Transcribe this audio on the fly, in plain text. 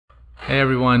Hey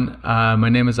everyone, my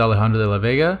name is Alejandro de la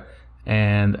Vega,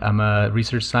 and I'm a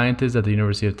research scientist at the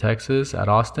University of Texas at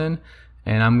Austin,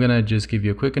 and I'm gonna just give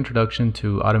you a quick introduction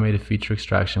to automated feature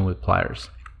extraction with Pliers.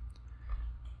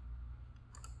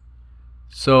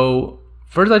 So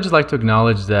first, I'd just like to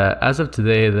acknowledge that as of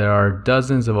today, there are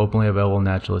dozens of openly available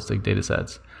naturalistic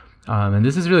datasets. And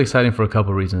this is really exciting for a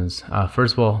couple of reasons.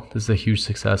 First of all, this is a huge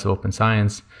success of open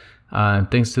science. And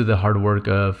thanks to the hard work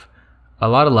of a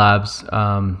lot of labs,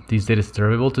 these datasets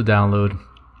are able to download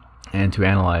and to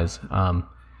analyze.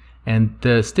 And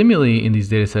the stimuli in these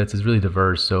datasets is really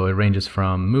diverse. So it ranges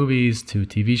from movies to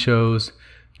TV shows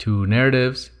to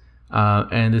narratives.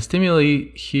 And the stimuli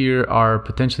here are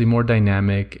potentially more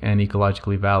dynamic and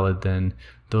ecologically valid than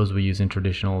those we use in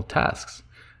traditional tasks.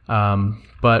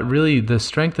 But really, the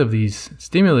strength of these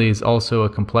stimuli is also a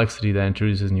complexity that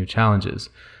introduces new challenges.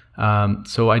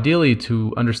 So ideally,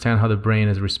 to understand how the brain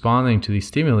is responding to these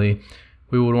stimuli,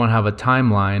 we would want to have a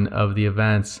timeline of the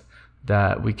events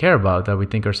that we care about, that we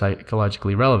think are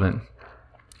psychologically relevant.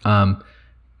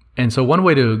 And so one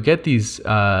way to get these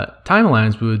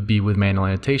timelines would be with manual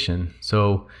annotation.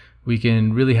 So we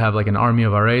can really have like an army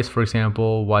of arrays, for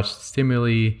example, watch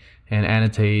stimuli and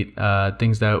annotate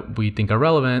things that we think are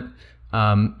relevant.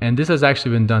 And this has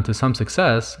actually been done to some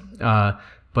success,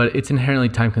 but it's inherently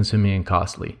time consuming and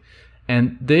costly.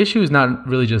 And the issue is not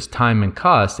really just time and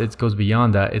cost, it goes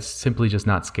beyond that. It's simply just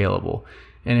not scalable.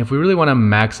 And if we really want to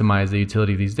maximize the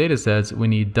utility of these data sets, we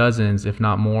need dozens, if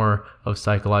not more, of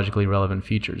psychologically relevant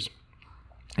features.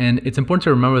 And it's important to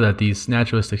remember that these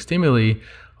naturalistic stimuli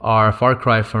are a far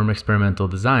cry from experimental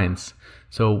designs.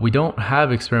 So we don't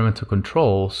have experimental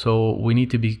control, so we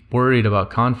need to be worried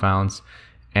about confounds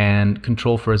and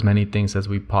control for as many things as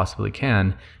we possibly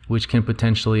can, which can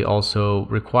potentially also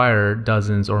require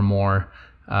dozens or more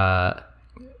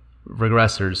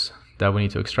regressors that we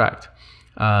need to extract.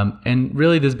 And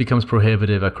really this becomes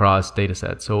prohibitive across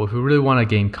datasets. So if we really want to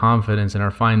gain confidence in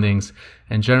our findings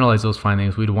and generalize those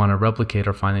findings, we'd want to replicate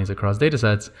our findings across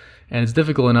datasets. And it's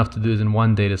difficult enough to do this in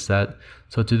one dataset.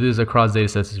 So to do this across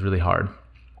datasets is really hard.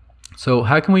 So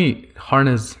how can we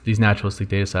harness these naturalistic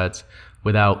datasets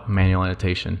without manual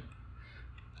annotation?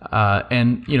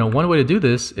 And one way to do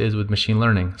this is with machine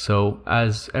learning. So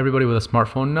as everybody with a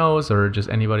smartphone knows, or just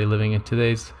anybody living in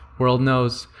today's world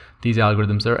knows, these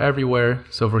algorithms are everywhere.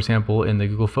 So for example, in the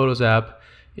Google Photos app,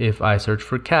 if I search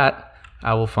for cat,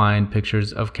 I will find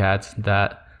pictures of cats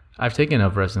that I've taken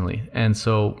of recently. And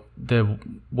so the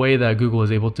way that Google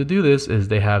is able to do this is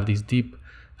they have these deep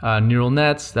neural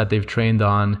nets that they've trained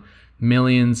on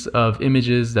millions of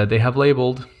images that they have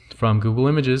labeled from Google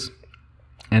Images.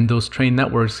 And those trained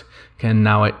networks can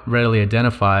now readily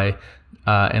identify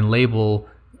and label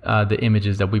the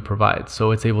images that we provide.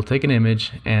 So it's able to take an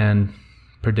image and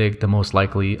predict the most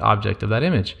likely object of that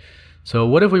image. So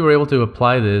what if we were able to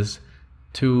apply this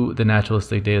to the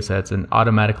naturalistic datasets and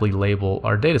automatically label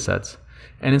our datasets?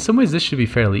 And in some ways this should be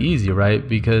fairly easy, right?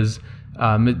 Because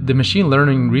the machine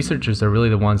learning researchers are really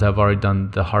the ones that have already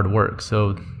done the hard work.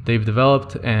 So they've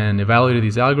developed and evaluated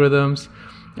these algorithms.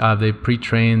 They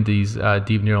pre-trained these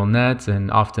deep neural nets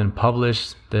and often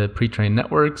publish the pre-trained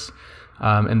networks.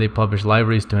 And they publish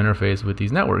libraries to interface with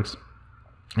these networks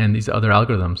and these other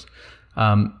algorithms.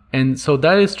 And so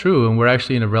that is true, and we're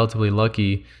actually relatively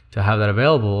lucky to have that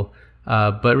available.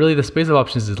 But really the space of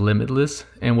options is limitless,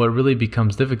 and what really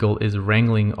becomes difficult is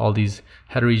wrangling all these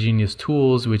heterogeneous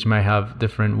tools which might have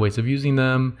different ways of using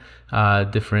them,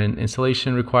 different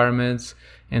installation requirements.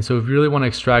 And so if you really want to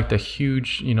extract a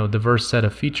huge, diverse set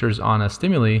of features on a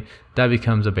stimuli, that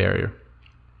becomes a barrier.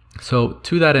 So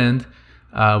to that end,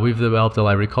 we've developed a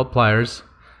library called Pliers,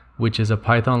 which is a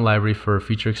Python library for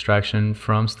feature extraction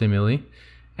from stimuli.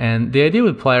 And the idea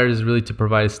with Pliers is really to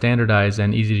provide a standardized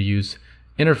and easy to use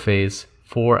interface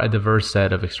for a diverse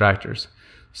set of extractors.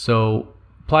 So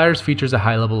Pliers features a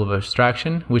high level of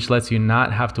abstraction, which lets you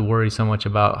not have to worry so much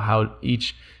about how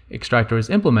each extractor is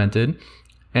implemented.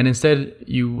 And instead,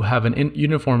 you have an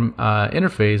uniform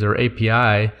interface or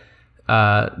API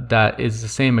that is the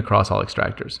same across all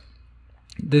extractors.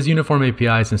 This uniform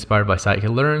API is inspired by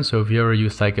scikit-learn, so if you ever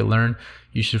use scikit-learn,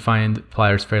 you should find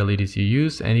Pliers fairly easy to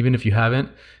use, and even if you haven't,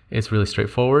 it's really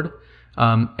straightforward.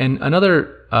 And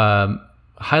another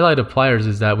highlight of Pliers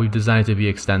is that we've designed it to be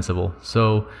extensible.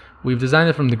 So we've designed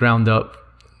it from the ground up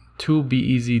to be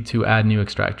easy to add new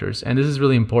extractors. And this is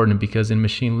really important because in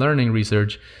machine learning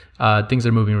research, things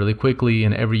are moving really quickly,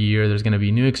 and every year there's going to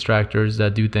be new extractors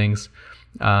that do things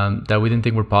that we didn't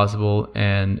think were possible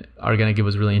and are going to give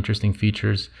us really interesting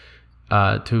features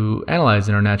to analyze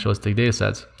in our naturalistic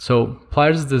datasets. So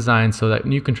Pliers is designed so that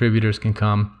new contributors can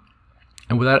come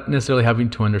and without necessarily having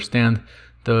to understand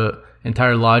the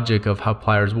entire logic of how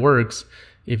Pliers works,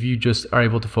 if you just are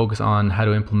able to focus on how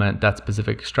to implement that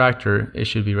specific extractor, it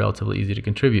should be relatively easy to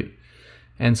contribute.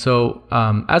 And so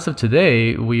as of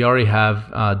today, we already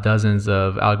have dozens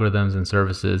of algorithms and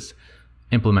services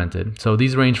implemented. So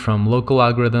these range from local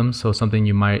algorithms, so something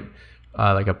you might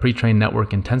like a pre-trained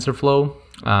network in TensorFlow,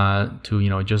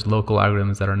 to just local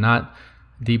algorithms that are not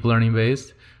deep learning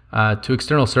based, to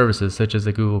external services such as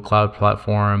the Google Cloud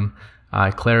Platform,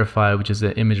 Clarify, which is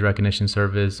an image recognition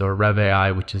service, or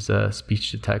RevAI, which is a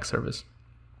speech-to-text service.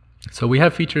 So we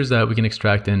have features that we can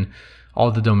extract in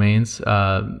all the domains.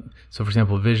 So for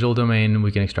example, visual domain,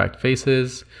 we can extract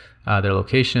faces, their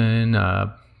location,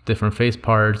 different face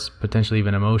parts, potentially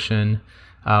even emotion.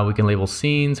 We can label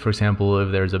scenes, for example,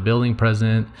 if there's a building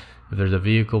present, if there's a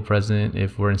vehicle present,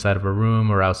 if we're inside of a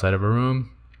room or outside of a room.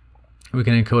 We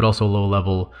can encode also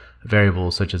low-level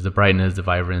variables such as the brightness, the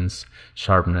vibrance,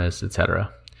 sharpness,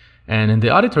 etc. And in the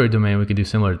auditory domain, we can do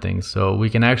similar things. So we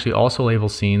can actually also label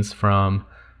scenes from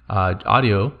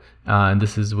audio, and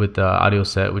this is with the audio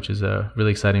set, which is a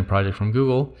really exciting project from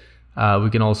Google. We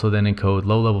can also then encode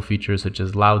low-level features such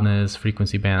as loudness,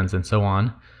 frequency bands, and so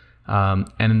on.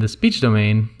 And in the speech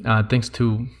domain, thanks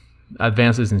to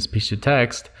advances in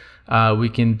speech-to-text, we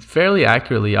can fairly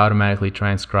accurately automatically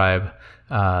transcribe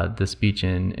the speech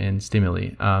in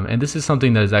stimuli. And this is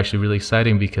something that is actually really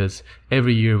exciting because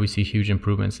every year we see huge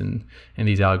improvements in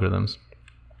these algorithms.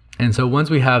 And so once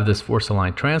we have this force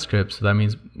aligned transcript, so that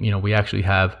means we actually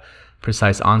have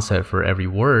precise onset for every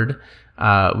word,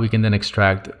 we can then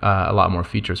extract a lot more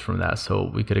features from that.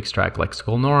 So we could extract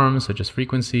lexical norms such as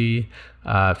frequency,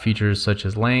 features such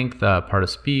as length, part of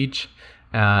speech,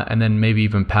 and then maybe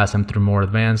even pass them through more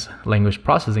advanced language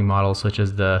processing models such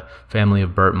as the family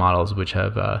of BERT models, which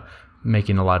have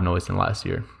making a lot of noise in the last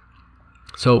year.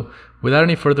 So without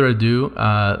any further ado,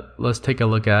 let's take a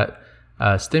look at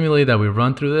stimuli that we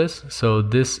run through this. So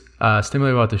this stimuli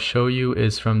I'm about to show you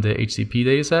is from the HCP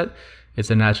dataset. It's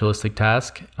a naturalistic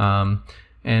task.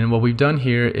 And what we've done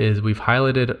here is we've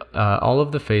highlighted all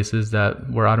of the faces that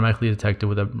were automatically detected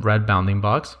with a red bounding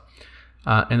box.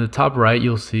 In the top right,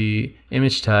 you'll see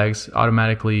image tags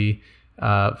automatically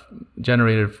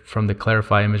generated from the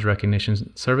Clarify image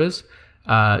recognition service.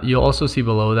 You'll also see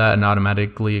below that an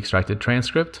automatically extracted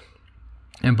transcript.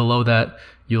 And below that,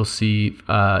 you'll see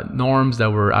norms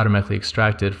that were automatically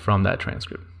extracted from that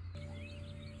transcript.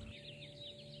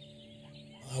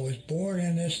 I was born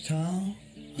in this town.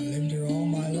 I lived here all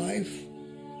my life.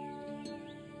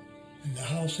 And the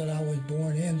house that I was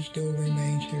born in still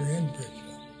remains here in Bridgeville.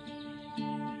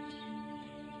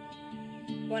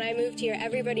 When I moved here,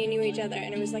 everybody knew each other,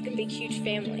 and it was like a big, huge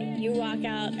family. You walk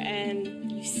out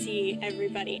and you see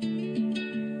everybody.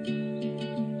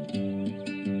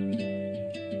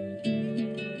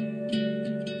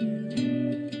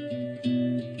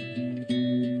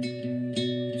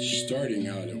 Starting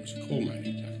out, it was a coal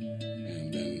mining town,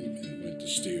 and then it went to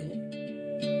steel.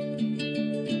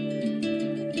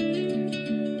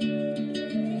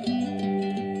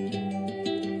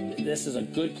 This is a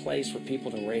good place for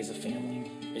people to raise a family.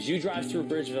 As you drive through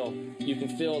Bridgeville, you can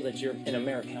feel that you're in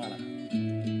Americana.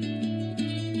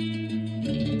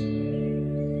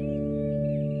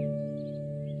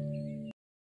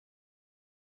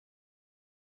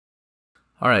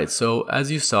 All right, so as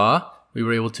you saw, we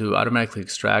were able to automatically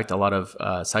extract a lot of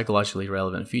psychologically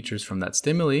relevant features from that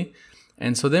stimuli.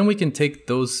 And so then we can take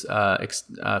those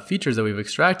features that we've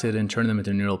extracted and turn them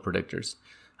into neural predictors.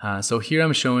 So here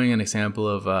I'm showing an example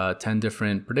of 10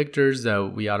 different predictors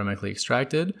that we automatically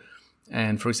extracted.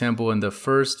 And for example, in the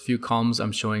first few columns,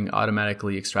 I'm showing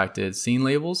automatically extracted scene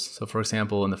labels. So for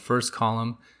example, in the first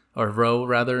column, or row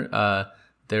rather,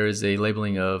 there is a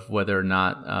labeling of whether or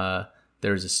not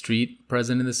there's a street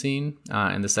present in the scene.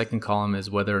 And the second column is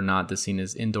whether or not the scene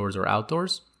is indoors or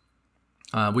outdoors.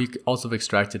 We also have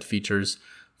extracted features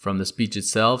from the speech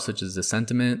itself, such as the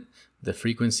sentiment, the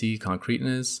frequency,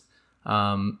 concreteness.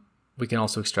 We can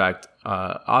also extract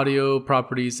audio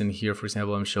properties, and here, for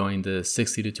example, I'm showing the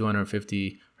 60 to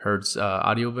 250 hertz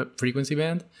audio frequency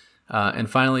band. And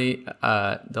finally,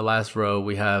 the last row,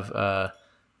 we have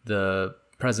the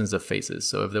presence of faces,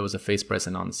 so if there was a face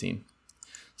present on the scene.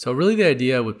 So really the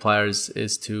idea with Pliers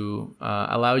is to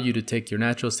allow you to take your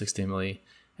naturalistic stimuli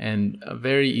and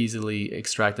very easily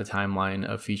extract a timeline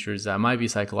of features that might be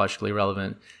psychologically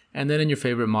relevant. And then in your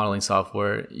favorite modeling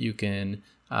software, you can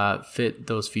fit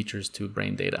those features to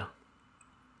brain data.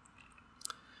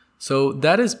 So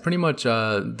that is pretty much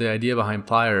the idea behind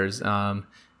Pliers.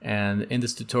 And in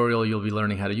this tutorial, you'll be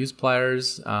learning how to use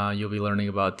Pliers. You'll be learning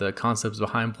about the concepts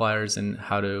behind Pliers and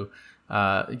how to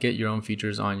get your own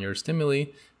features on your stimuli.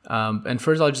 And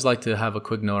first, I'd just like to have a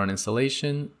quick note on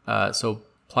installation. So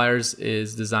Pliers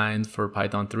is designed for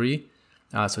Python 3,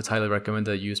 so it's highly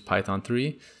recommended that you use Python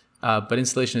 3. But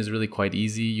installation is really quite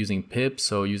easy using pip.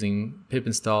 So using pip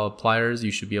install Pliers,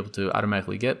 you should be able to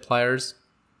automatically get Pliers.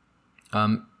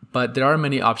 But there are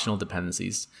many optional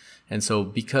dependencies. And so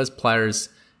because Pliers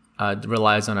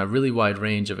relies on a really wide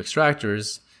range of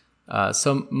extractors,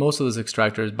 most of those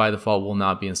extractors by default will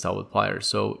not be installed with Pliers.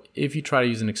 So if you try to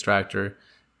use an extractor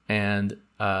and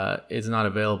it's not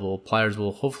available, Pliers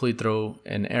will hopefully throw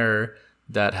an error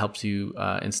that helps you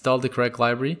install the correct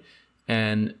library.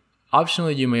 And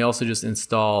optionally, you may also just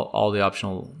install all the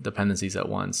optional dependencies at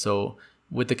once. So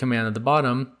with the command at the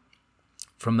bottom,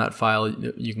 from that file,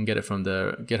 you can get it from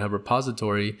the GitHub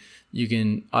repository, you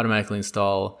can automatically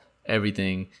install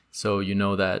everything so you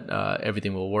know that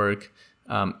everything will work.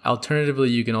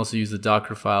 Alternatively, you can also use the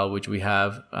Docker file, which we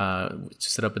have to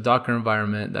set up a Docker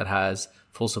environment that has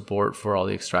full support for all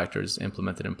the extractors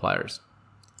implemented in Pliers.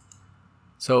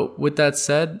 So with that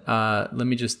said, let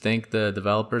me just thank the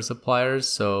developers of Pliers.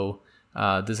 So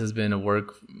this has been a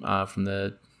work from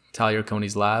the Talia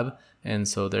Coney's lab. And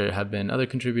so there have been other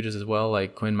contributors as well,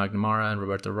 like Quinn McNamara and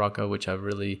Roberto Rocca, which have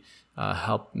really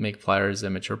helped make Pliers a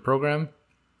mature program.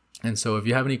 And so if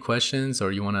you have any questions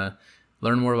or you want to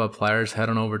learn more about Pliers, head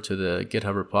on over to the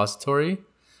GitHub repository.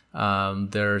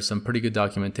 There's some pretty good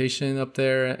documentation up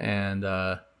there,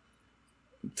 and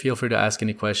feel free to ask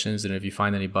any questions. And if you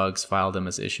find any bugs, file them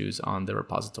as issues on the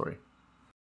repository.